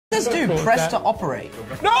Let's do press to operate.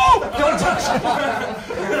 No! Don't touch it!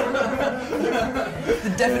 The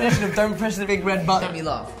definition of don't press the big red button. Let me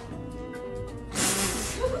laugh.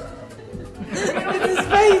 Look at his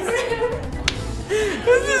face!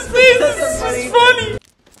 Look at his face! This is funny!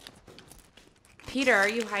 Peter, are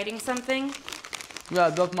you hiding something? Yeah,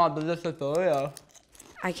 that's my delicious Oreo.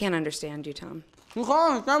 I can't understand you, Tom. You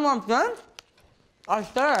can't understand what I'm saying? I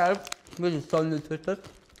said, this is so nutritious.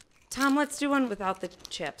 Tom, let's do one without the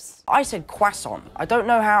chips. I said croissant. I don't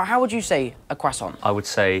know how would you say a croissant? I would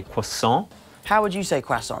say croissant. How would you say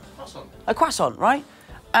croissant? Croissant. A croissant, right?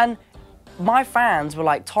 And my fans were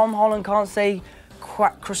like, Tom Holland can't say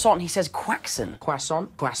croissant, he says quaxon.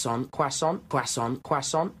 Croissant, croissant, croissant, croissant,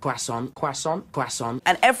 croissant, croissant, croissant, croissant.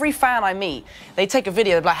 And every fan I meet, they take a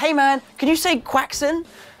video, they're like, hey man, can you say quaxon?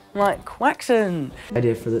 I'm like, quaxon.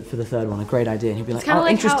 Idea for the third one, a great idea. And he'd be like, oh,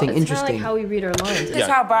 interesting, interesting. It's kind of like how we read our lines. This is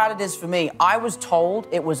how bad it is for me. I was told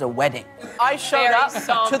it was a wedding. I showed up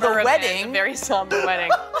to the wedding. Very somber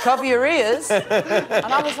wedding. Cover your ears. And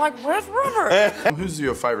I was like, where's Robert? Who's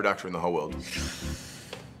your favorite actor in the whole world?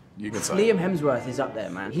 You can say. Liam Hemsworth is up there,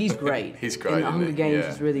 man. He's great. He's great. In the Hunger Games,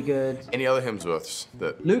 yeah. is really good. Any other Hemsworths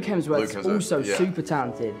that? Luke Hemsworth's also yeah. super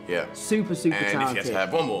talented. Yeah. Super talented. And if you had to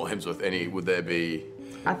have one more Hemsworth, would there be?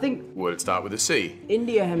 I think. Would it start with a C?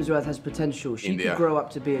 India Hemsworth has potential. She could grow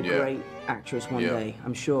up to be a great actress one day,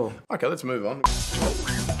 I'm sure. Okay, let's move on.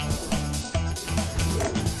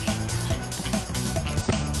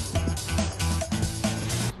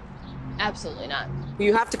 Absolutely not.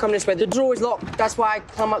 You have to come this way. The door is locked. That's why I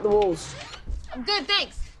climb up the walls. I'm good,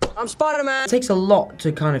 thanks. I'm Spider-Man. It takes a lot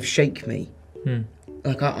to kind of shake me.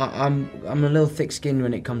 Like I'm a little thick-skinned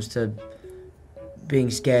when it comes to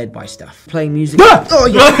being scared by stuff. Playing music. Oh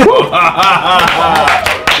yeah.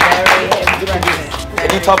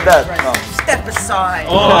 Can you top that? No. Step aside.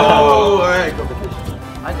 Oh, alright.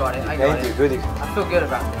 I got it. Thank you. Good. I feel good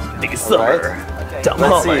about this. Take a summer. Okay. Tom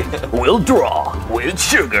Holland. We'll draw with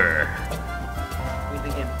sugar. We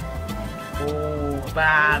begin. Oh,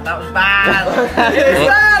 bad. That was bad. It's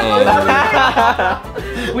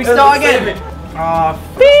bad. We start again. Oh,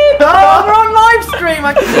 beep. Oh, we're on live stream.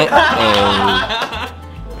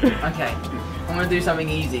 Okay, I'm gonna do something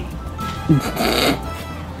easy.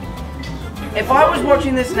 If I was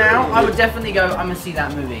watching this now, I would definitely go, I'm gonna see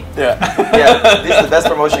that movie. Yeah. Yeah, this is the best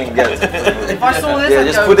promotion you can get. If I saw this, yeah, I'd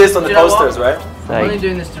just go, put this on the you know posters, what? right? I'm only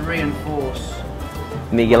doing this to reinforce.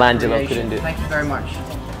 Michelangelo couldn't do it. Thank you very much.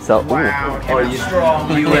 So, wow, oh, you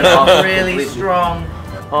strong. You went off really strong.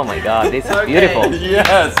 Oh my god, this is beautiful.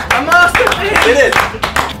 Yes. A masterpiece! Did it!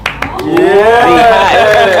 Yeah!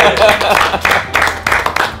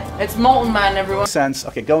 It's Molten Man, everyone. Sense.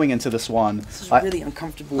 Okay, going into this one. This is really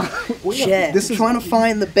uncomfortable chair. This is trying to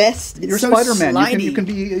find the best. You're so Spider-Man. You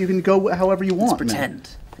can go however you want. Let's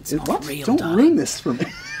pretend. It's not what? real. Don't ruin this for me.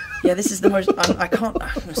 Yeah, this is the most. I can't.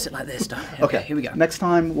 I'm gonna sit like this, darling. Okay, here we go. Next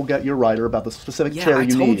time we'll get your writer about the specific chair you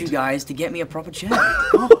need. I told you guys to get me a proper chair.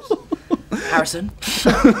 Harrison.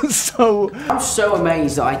 So I'm so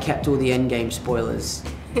amazed that I kept all the Endgame spoilers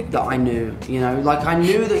that I knew. You know, like I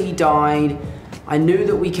knew that he died. I knew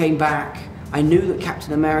that we came back. I knew that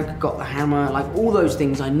Captain America got the hammer. Like all those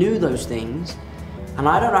things, I knew those things, and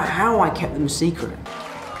I don't know how I kept them secret.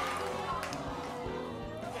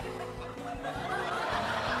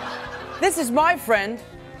 This is my friend,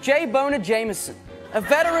 J. Bona Jameson, a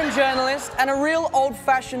veteran journalist and a real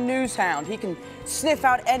old-fashioned news hound. He can sniff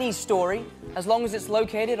out any story as long as it's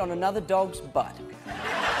located on another dog's butt.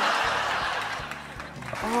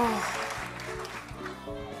 Oh.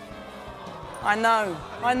 I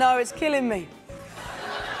know, it's killing me.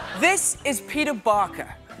 This is Peter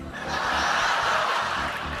Barker.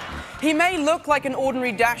 He may look like an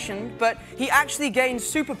ordinary Dachshund, but he actually gained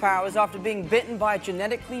superpowers after being bitten by a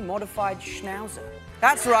genetically modified Schnauzer.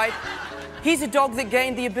 That's right, he's a dog that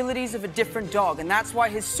gained the abilities of a different dog, and that's why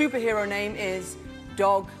his superhero name is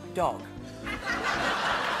Dog Dog.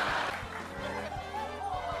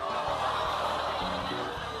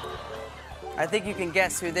 I think you can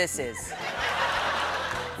guess who this is.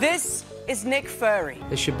 This is Nick Fury.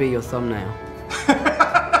 This should be your thumbnail.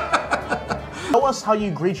 Tell us how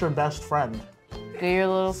you greet your best friend. Do your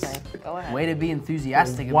little thing. Go ahead. Way to be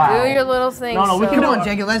enthusiastic Wow. about it. Do your little thing. No, we can Come on,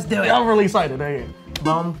 Jacob, let's do it. I'm really excited. There you go.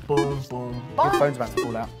 Boom, boom, boom. your phone's about to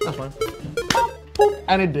fall out. That's fine.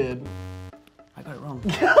 And it did. I got it wrong.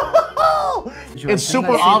 It's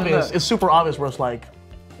super obvious. It's super obvious where it's like,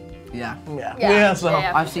 Yeah. Yeah, so.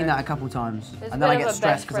 I've seen that a couple times. It's And then I bit of get a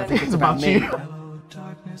stressed best because I think it's It's about about me. you.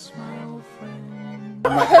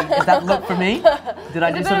 I'm like, is that look for me? Did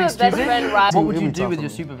I do It's a bit something of a best stupid? friend rivalry. What would you do with your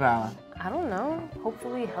superpower? I don't know.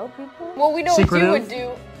 Hopefully help people. Well, we know Secretive? what you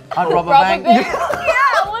would do. I'd rob a Rob bank. a bank?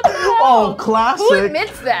 Yeah, what the hell? Oh, classic. Who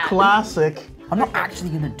admits that? Classic. I'm not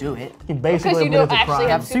actually gonna do it. He basically Because you don't admitted to actually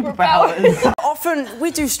crime. have superpowers. Often we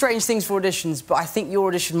do strange things for auditions, but I think your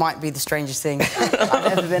audition might be the strangest thing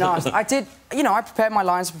I've ever been asked. I did, you know, I prepared my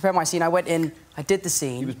lines, prepared my scene. I went in, I did the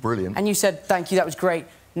scene. He was brilliant. And you said, thank you, that was great.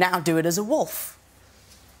 Now do it as a wolf.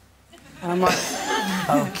 And I'm like,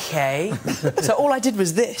 okay. So all I did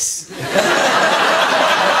was this.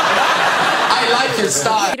 I like his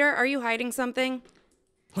style. Peter, are you hiding something?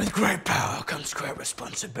 With great power comes great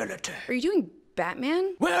responsibility. Are you doing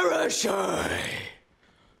Batman? Where is she?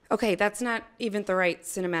 Okay, that's not even the right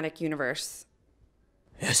cinematic universe.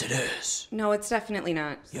 Yes, it is. No, it's definitely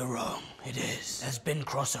not. You're wrong. It is. There's been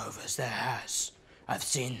crossovers. There has. I've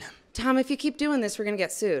seen them. Tom, if you keep doing this, we're gonna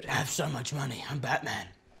get sued. I have so much money. I'm Batman.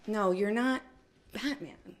 No, you're not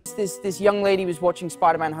Batman. This young lady was watching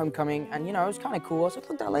Spider-Man Homecoming, and you know, it was kind of cool. I was like,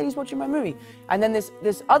 look, that lady's watching my movie. And then this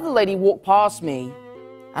other lady walked past me,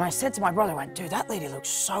 and I said to my brother, I went, dude, that lady looks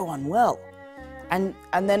so unwell. And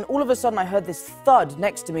then all of a sudden I heard this thud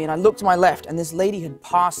next to me, and I looked to my left, and this lady had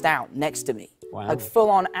passed out next to me. Wow. Like full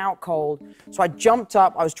on out cold. So I jumped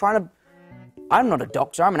up, I was trying to, I'm not a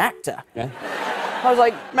doctor, I'm an actor. Yeah. I was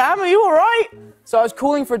like, ma'am, are you all right? So I was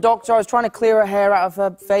calling for a doctor, I was trying to clear her hair out of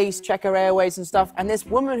her face, check her airways and stuff, and this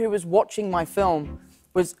woman who was watching my film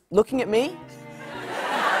was looking at me.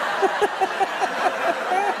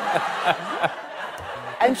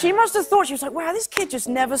 And she must have thought, she was like, wow, this kid just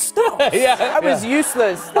never stops. I was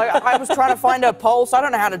useless. Like, I was trying to find her pulse. I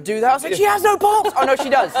don't know how to do that. I was like, she has no pulse. Oh, no, she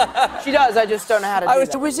does. She does. I just don't know how to do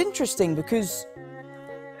that. It was interesting because...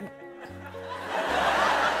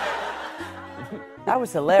 That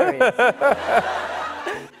was hilarious.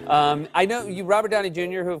 I know you, Robert Downey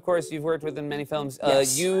Jr., who, of course, you've worked with in many films.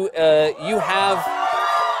 Yes. You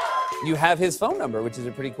have his phone number, which is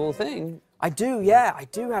a pretty cool thing. I do, yeah. I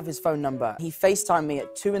do have his phone number. He FaceTimed me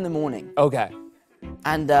at 2 in the morning. Okay.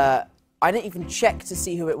 And I didn't even check to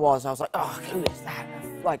see who it was. I was like, oh, who is that?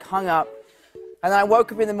 I, like, hung up. And then I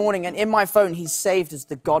woke up in the morning, and in my phone, he's saved as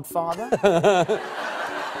the Godfather.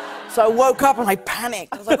 So I woke up and I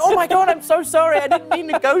panicked. I was like, oh my God, I'm so sorry. I didn't mean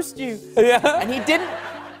to ghost you. Yeah. And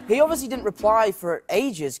he obviously didn't reply for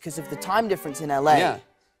ages because of the time difference in LA. Yeah.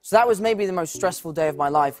 So that was maybe the most stressful day of my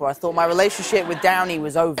life, where I thought my relationship with Downey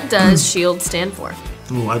was over. What does SHIELD stand for?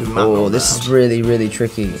 Ooh, I do not know this is really, really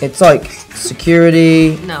tricky. It's like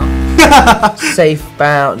security. No. Safe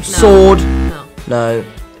bound. No. Sword. No.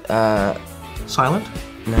 No. Silent?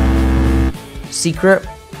 No. Secret.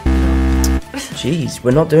 Jeez,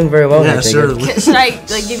 we're not doing very well here. Sure. Should I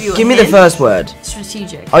like give you a Give me the hint? first word.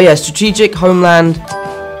 Strategic. Oh yeah, strategic, homeland.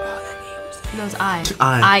 No, it's I.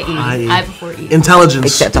 I-E. I before E. Intelligence.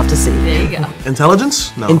 Except after C. There you go.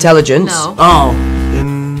 Intelligence? No. Intelligence. No. Oh.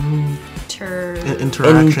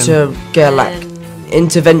 Interaction.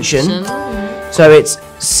 Intervention. So it's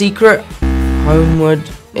secret, homeward,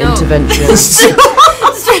 intervention.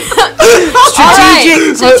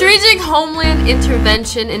 Strategic Homeland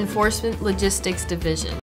Intervention Enforcement Logistics Division.